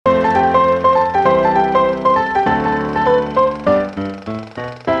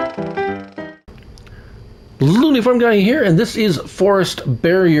Looniform Guy here, and this is Forest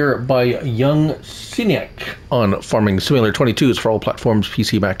Barrier by Young Siniak on Farming Simulator 22. It's for all platforms,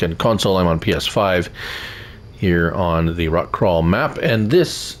 PC, Mac, and console. I'm on PS5 here on the Rock Crawl map, and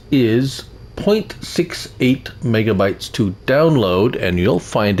this is 0.68 megabytes to download, and you'll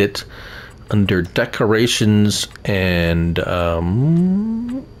find it under Decorations and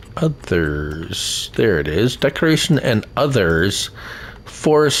Others. There it is, Decoration and Others.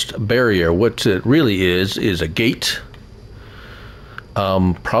 Forest Barrier. What it really is a gate.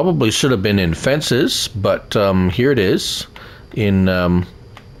 Probably should have been in fences, but here it is in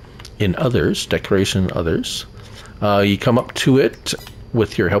Others, Decoration Others. You come up to it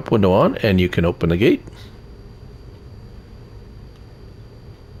with your help window on, and you can open the gate,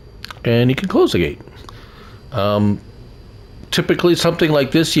 and you can close the gate. Typically, something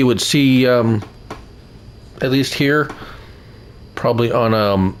like this you would see, at least here, probably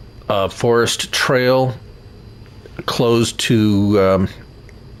on a forest trail closed to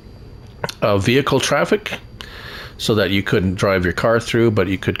vehicle traffic, so that you couldn't drive your car through, but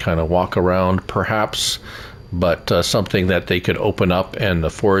you could kind of walk around perhaps, but something that they could open up, and the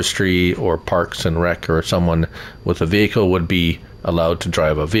forestry or Parks and Rec or someone with a vehicle would be allowed to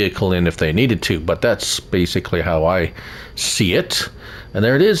drive a vehicle in if they needed to. But that's basically how I see it. And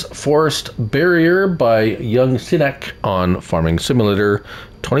there it is, Forest Barrier by Young Siniak on Farming Simulator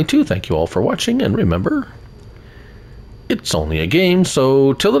 22. Thank you all for watching, and remember, it's only a game,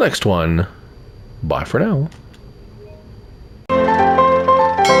 so till the next one, bye for now.